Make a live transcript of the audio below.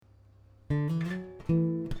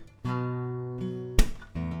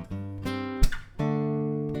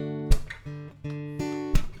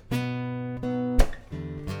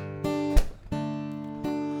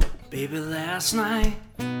Baby, last night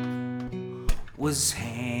was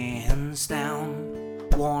hands down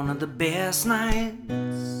one of the best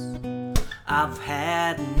nights I've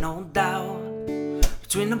had, no doubt.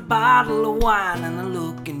 Between a bottle of wine and the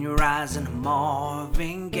look in your eyes and a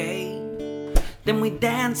Marvin Gaye, then we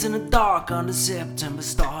dance in the dark under September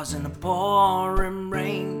stars in the pouring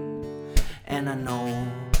rain. And I know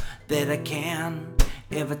that I can't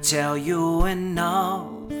ever tell you enough.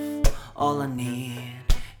 All I need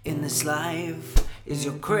in this life is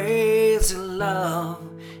your crazy love.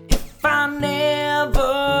 If I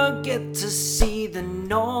never get to see the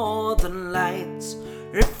northern lights,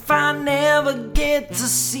 if I never get to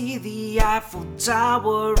see the Eiffel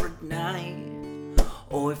Tower at night,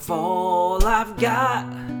 or if all I've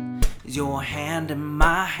got is your hand in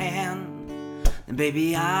my hand, then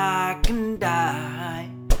baby I can die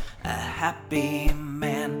a happy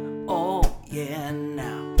man. Oh yeah,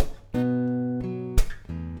 now.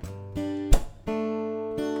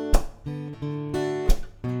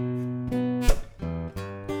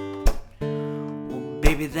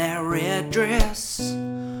 Baby, that red dress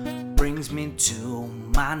brings me to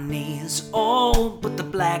my knees. Oh, but the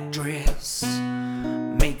black dress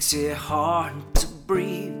makes it hard to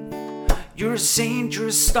breathe. You're a saint, you're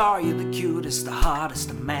a star, you're the cutest, the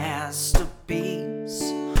hottest, a masterpiece.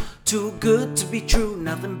 Too good to be true,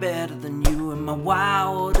 nothing better than you in my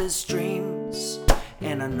wildest dreams.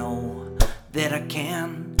 And I know that I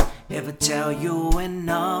can't ever tell you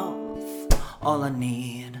enough. All I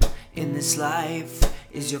need in this life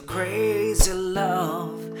is your crazy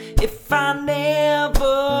love. If I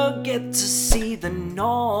never get to see the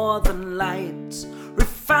northern lights, or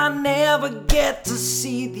if I never get to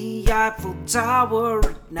see the Eiffel Tower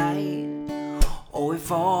at night, or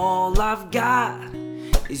if all I've got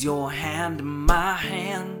is your hand in my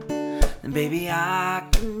hand, then baby I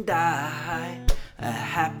can die a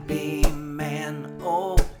happy man.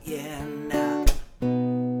 Oh yeah, now.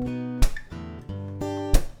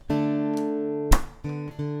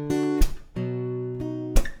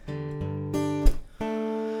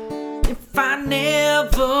 If I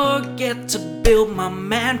never get to build my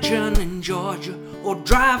mansion in Georgia, or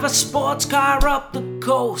drive a sports car up the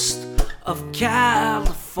coast of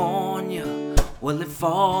California, well, if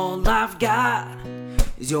all I've got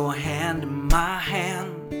is your hand in my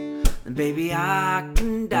hand, then baby I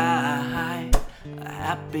can die a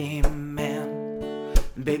happy man.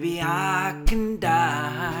 Baby I can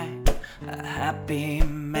die a happy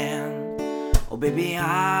man. Oh baby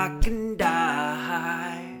I can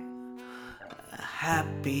die a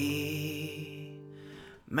happy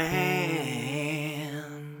man.